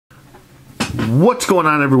What's going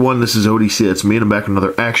on, everyone? This is ODC. That's me, and I'm back with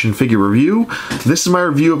another action figure review. This is my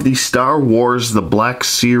review of the Star Wars The Black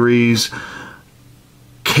Series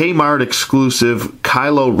KMART exclusive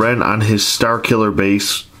Kylo Ren on his Starkiller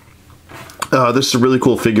base. This is a really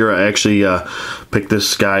cool figure. I actually picked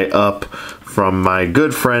this guy up from my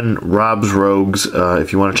good friend Rob's Rogues.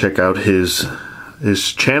 If you want to check out his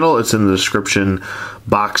channel, it's in the description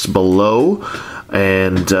box below.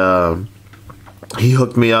 And he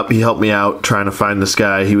hooked me up. He helped me out trying to find this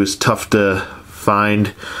guy. He was tough to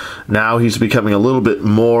find. Now he's becoming a little bit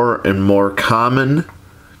more and more common,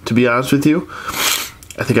 to be honest with you.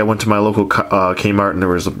 I think I went to my local KMART and there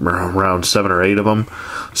was around 7 or 8 of them.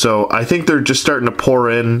 So I think they're just starting to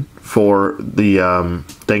pour in for the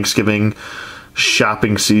Thanksgiving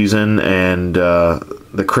shopping season and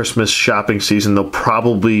the Christmas shopping season. They'll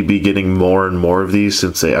probably be getting more and more of these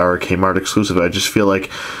since they are a KMART exclusive. I just feel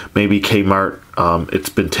like maybe KMART, it's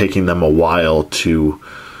been taking them a while to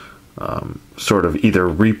sort of either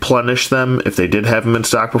replenish them if they did have them in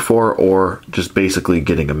stock before, or just basically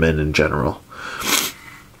getting them in general.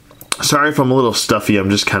 Sorry if I'm a little stuffy. I'm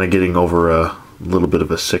just kind of getting over a little bit of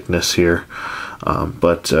a sickness here.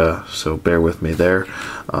 So bear with me there.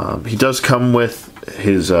 He does come with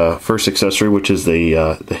his first accessory, which is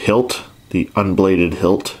the hilt, the unbladed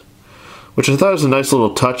hilt, which I thought was a nice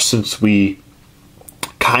little touch since we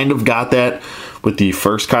kind of got that with the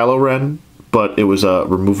first Kylo Ren, but it was a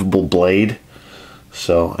removable blade.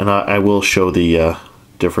 So, and I will show the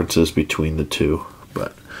differences between the two,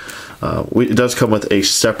 but it does come with a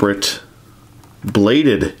separate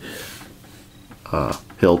bladed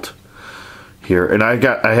hilt here, and I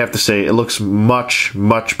have to say it looks much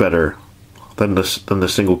better than the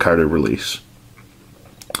single carded release,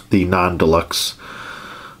 the non-deluxe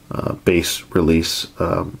base release.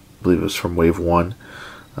 I believe it was from Wave 1.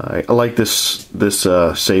 I like this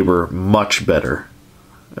saber much better.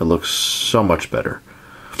 It looks so much better,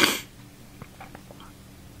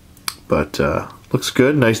 but looks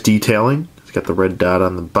good. Nice detailing. It's got the red dot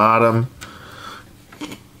on the bottom.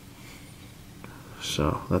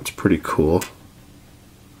 So that's pretty cool.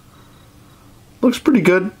 Looks pretty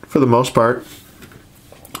good for the most part.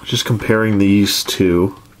 Just comparing these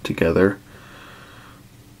two together.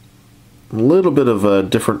 A little bit of a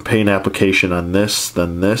different paint application on this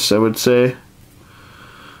than this, I would say.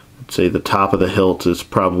 I'd say the top of the hilt is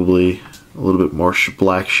probably a little bit more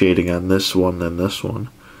black shading on this one than this one.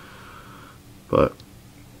 But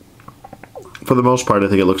for the most part, I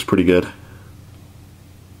think it looks pretty good.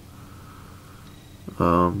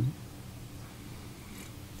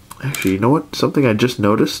 Actually, you know what? Something I just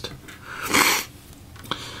noticed.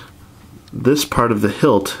 This part of the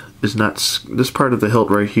hilt is not. This part of the hilt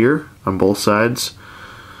right here on both sides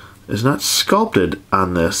is not sculpted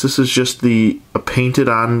on this. This is just a painted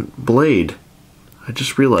on blade. I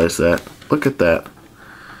just realized that. Look at that.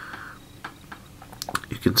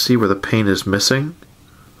 You can see where the paint is missing.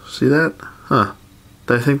 See that? Huh.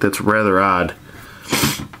 I think that's rather odd.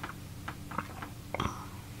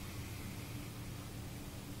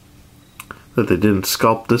 That they didn't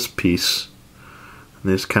sculpt this piece.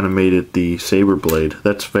 And they just kind of made it the saber blade.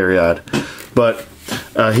 That's very odd. But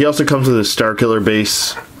he also comes with a Starkiller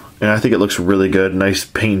base, and I think it looks really good. Nice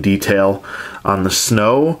paint detail on the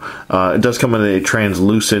snow. It does come with a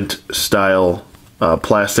translucent style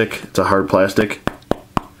plastic. It's a hard plastic.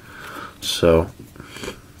 So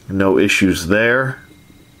no issues there.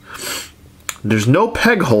 There's no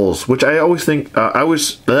peg holes, which I always think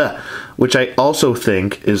which I also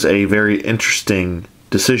think is a very interesting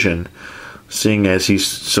decision, seeing as he's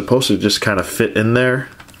supposed to just kind of fit in there,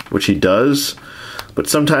 which he does. But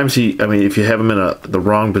sometimes if you have him in the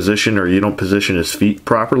wrong position, or you don't position his feet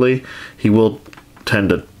properly, he will tend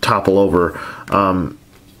to topple over. And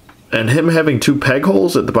him having 2 peg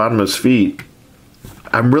holes at the bottom of his feet,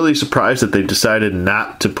 I'm really surprised that they decided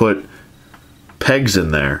not to put pegs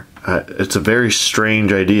in there. It's a very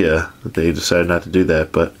strange idea that they decided not to do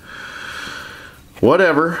that, but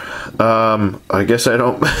whatever. I guess I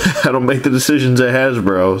don't I don't make the decisions at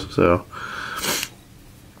Hasbro, so.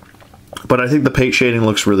 But I think the paint shading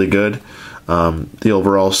looks really good. The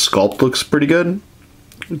overall sculpt looks pretty good.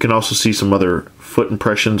 You can also see some other foot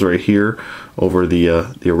impressions right here over the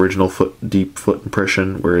original deep foot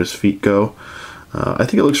impression where his feet go. I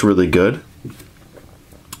think it looks really good.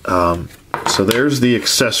 So there's the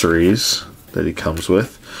accessories that he comes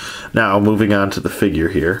with. Now moving on to the figure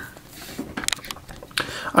here.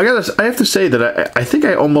 I have to say that I think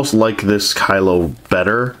I almost like this Kylo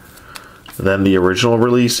better than the original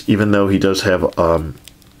release, even though he does have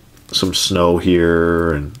some snow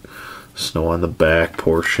here and snow on the back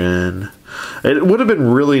portion. It would have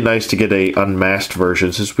been really nice to get a unmasked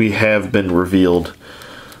version, since we have been revealed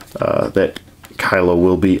that Kylo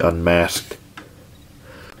will be unmasked.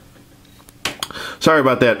 Sorry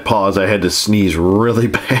about that pause. I had to sneeze really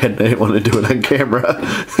bad. I didn't want to do it on camera.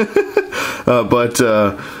 But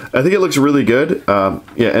I think it looks really good.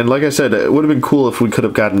 Yeah, and like I said, it would have been cool if we could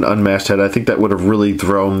have gotten an unmasked head. I think that would have really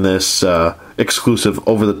thrown this exclusive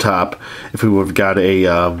over the top if we would have got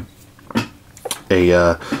an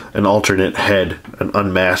alternate head, an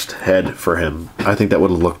unmasked head for him. I think that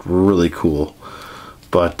would have looked really cool.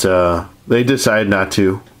 But they decided not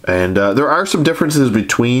to. And there are some differences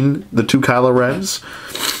between the two Kylo Rens.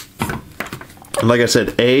 And like I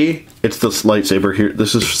said, it's this lightsaber here.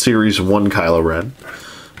 This is Series 1 Kylo Ren.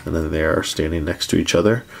 And then they are standing next to each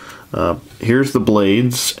other. Here's the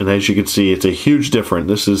blades. And as you can see, it's a huge difference.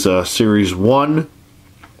 This is Series 1.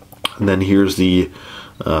 And then here's the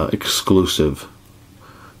exclusive.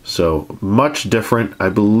 So, much different. I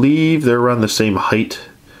believe they're around the same height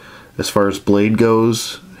as far as blade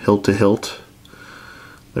goes, hilt to hilt.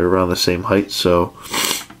 They're around the same height, so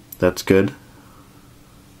that's good.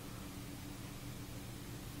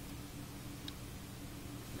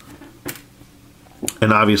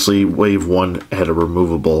 And obviously, Wave 1 had a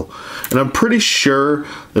removable. And I'm pretty sure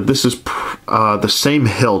that this is the same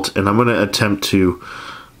hilt, and I'm going to attempt to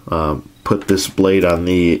put this blade on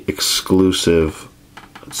the exclusive.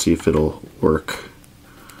 Let's see if it'll work.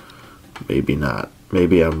 Maybe not.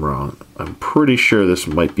 Maybe I'm wrong. I'm pretty sure this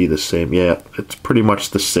might be the same. Yeah, it's pretty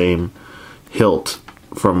much the same hilt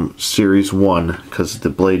from Series 1 because the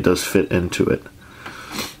blade does fit into it.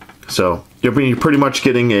 So you're pretty much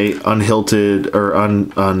getting a unhilted or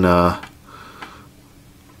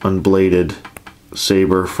unbladed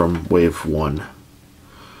saber from Wave 1.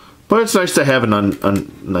 But it's nice to have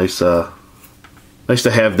nice to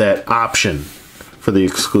have that option for the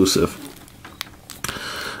exclusive.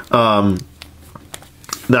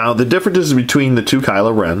 Now, the differences between the two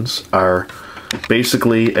Kylo Rens are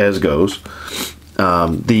basically as goes.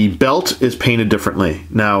 The belt is painted differently.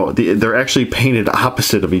 Now, they're actually painted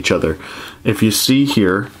opposite of each other. If you see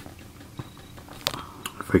here,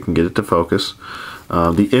 if we can get it to focus,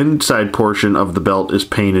 the inside portion of the belt is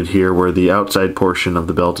painted here, where the outside portion of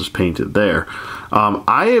the belt is painted there.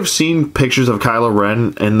 I have seen pictures of Kylo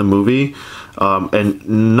Ren in the movie, and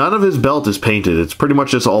none of his belt is painted. It's pretty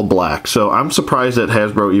much just all black. So I'm surprised that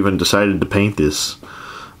Hasbro even decided to paint this.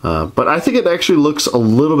 But I think it actually looks a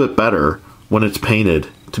little bit better when it's painted,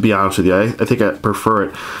 to be honest with you. I think I prefer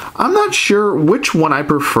it. I'm not sure which one I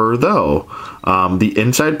prefer, though. The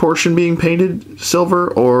inside portion being painted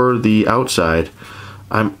silver or the outside.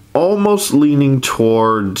 I'm almost leaning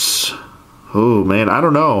towards... Oh, man, I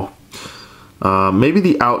don't know. Maybe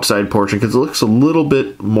the outside portion, because it looks a little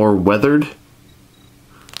bit more weathered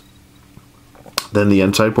than the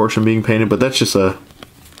inside portion being painted, but that's just a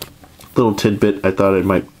little tidbit I thought I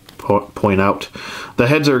might point out. The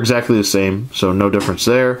heads are exactly the same, so no difference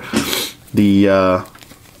there. The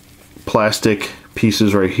plastic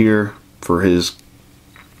pieces right here for his,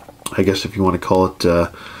 I guess if you want to call it, I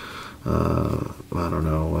don't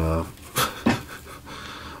know,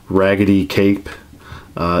 raggedy cape.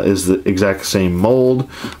 Is the exact same mold.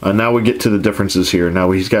 Now we get to the differences here.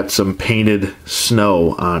 Now he's got some painted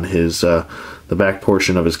snow on his the back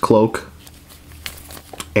portion of his cloak,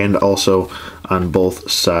 and also on both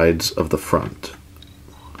sides of the front.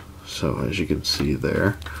 So as you can see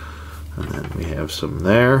there, and then we have some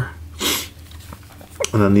there.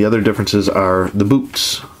 And then the other differences are the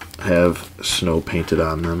boots have snow painted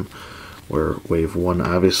on them, where Wave 1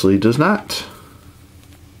 obviously does not.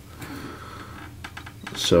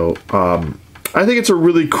 So, I think it's a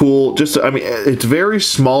really cool, I mean, it's very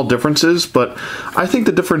small differences, but I think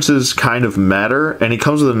the differences kind of matter, and it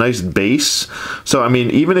comes with a nice base. So, I mean,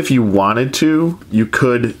 even if you wanted to, you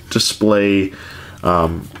could display,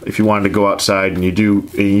 if you wanted to go outside and you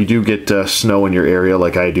do get snow in your area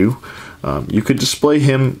like I do, you could display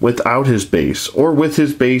him without his base, or with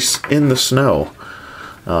his base in the snow.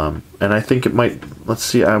 And I think it might, let's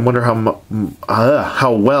see, I wonder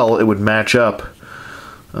how well it would match up.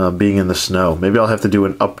 Being in the snow. Maybe I'll have to do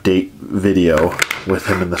an update video with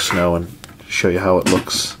him in the snow and show you how it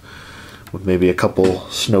looks with maybe a couple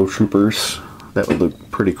snowtroopers. That would look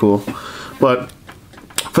pretty cool. But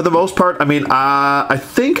for the most part, I mean, I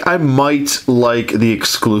think I might like the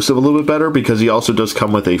exclusive a little bit better, because he also does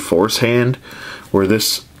come with a force hand, where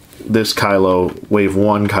this Kylo, Wave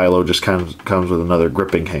 1 Kylo, just comes with another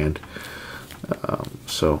gripping hand.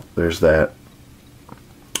 So there's that.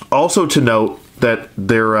 Also to note that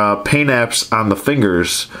their paint apps on the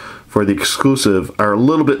fingers for the exclusive are a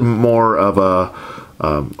little bit more of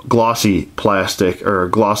glossy plastic or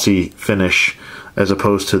glossy finish as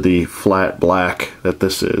opposed to the flat black that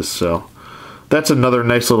this is. So that's another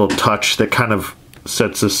nice little touch that kind of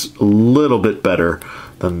sets this a little bit better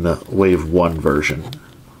than the Wave 1 version.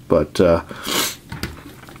 But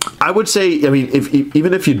I would say, I mean,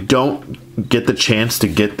 even if you don't get the chance to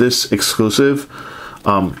get this exclusive,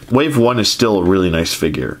 Wave 1 is still a really nice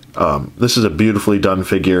figure. This is a beautifully done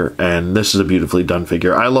figure, and this is a beautifully done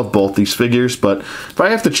figure. I love both these figures, but if I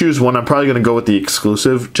have to choose one, I'm probably going to go with the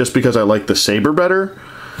exclusive, just because I like the saber better.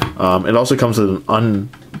 It also comes with an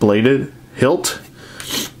unbladed hilt,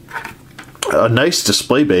 a nice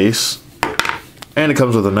display base, and it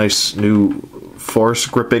comes with a nice new force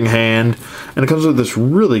gripping hand, and it comes with this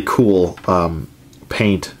really cool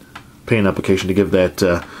paint application to give that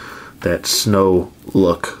that snow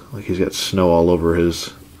look, like he's got snow all over his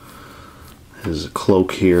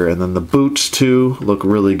cloak here. And then the boots too look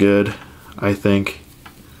really good, I think.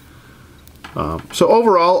 So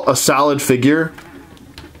overall, a solid figure,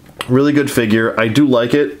 really good figure. I do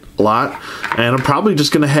like it a lot, and I'm probably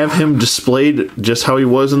just going to have him displayed just how he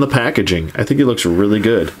was in the packaging. I think he looks really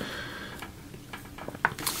good.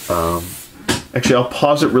 Actually, I'll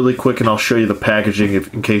pause it really quick and I'll show you the packaging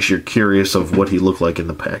in case you're curious of what he looked like in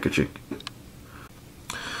the packaging.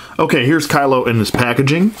 Okay, here's Kylo in his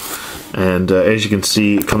packaging, and as you can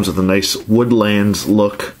see, it comes with a nice Woodlands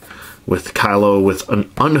look with Kylo, with an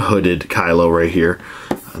unhooded Kylo right here.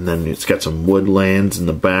 And then it's got some Woodlands in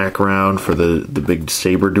the background for the big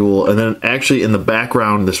saber duel. And then actually in the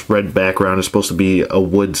background, this red background is supposed to be a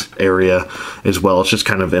woods area as well. It's just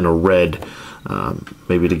kind of in a red,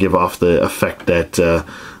 maybe to give off the effect that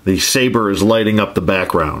the saber is lighting up the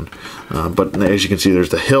background. But as you can see, there's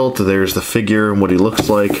the hilt, there's the figure and what he looks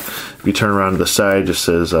like. If you turn around to the side, it just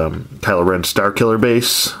says Kylo Ren Starkiller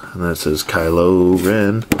base, and then it says Kylo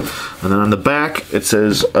Ren. And then on the back, it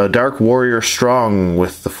says a dark warrior strong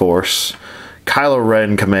with the Force. Kylo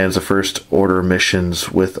Ren commands the First Order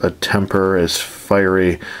missions with a temper as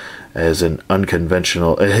fiery as his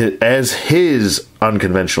unconventional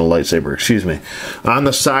lightsaber. Excuse me. On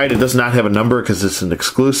the side, it does not have a number because it's an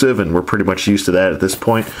exclusive, and we're pretty much used to that at this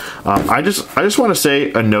point. I just want to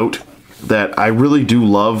say a note that I really do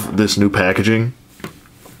love this new packaging.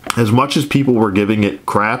 As much as people were giving it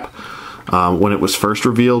crap when it was first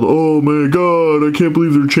revealed, oh my god, I can't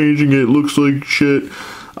believe they're changing it, it looks like shit.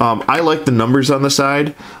 I like the numbers on the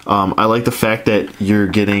side. I like the fact that you're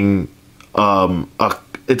getting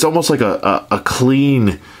it's almost like a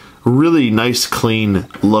clean, really nice clean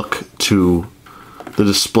look to the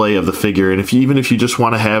display of the figure. And even if you just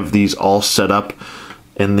want to have these all set up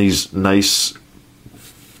in these nice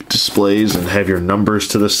displays and have your numbers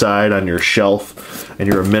to the side on your shelf, and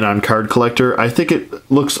you're a mid-on card collector, I think it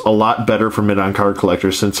looks a lot better for mid-on card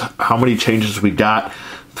collectors, since how many changes we got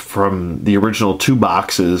from the original 2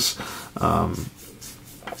 boxes.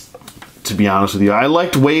 To be honest with you, I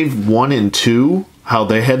liked Wave 1 and 2, how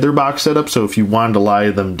they had their box set up. So if you wanted to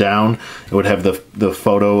lie them down, it would have the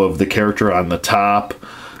photo of the character on the top,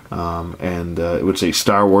 and it would say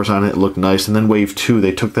Star Wars on it. It looked nice. And then Wave 2,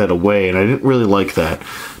 they took that away, and I didn't really like that.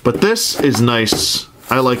 But this is nice.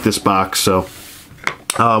 I like this box. So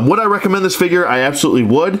would I recommend this figure? I absolutely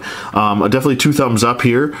would. Definitely 2 thumbs up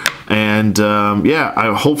here. And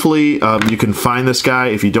yeah, hopefully you can find this guy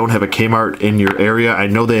if you don't have a Kmart in your area. I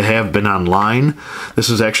know they have been online. This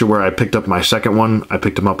is actually where I picked up my second one. I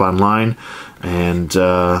picked him up online. And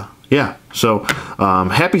yeah, so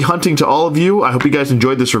happy hunting to all of you. I hope you guys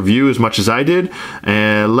enjoyed this review as much as I did.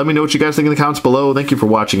 And let me know what you guys think in the comments below. Thank you for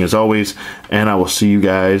watching as always. And I will see you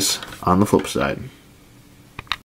guys on the flip side.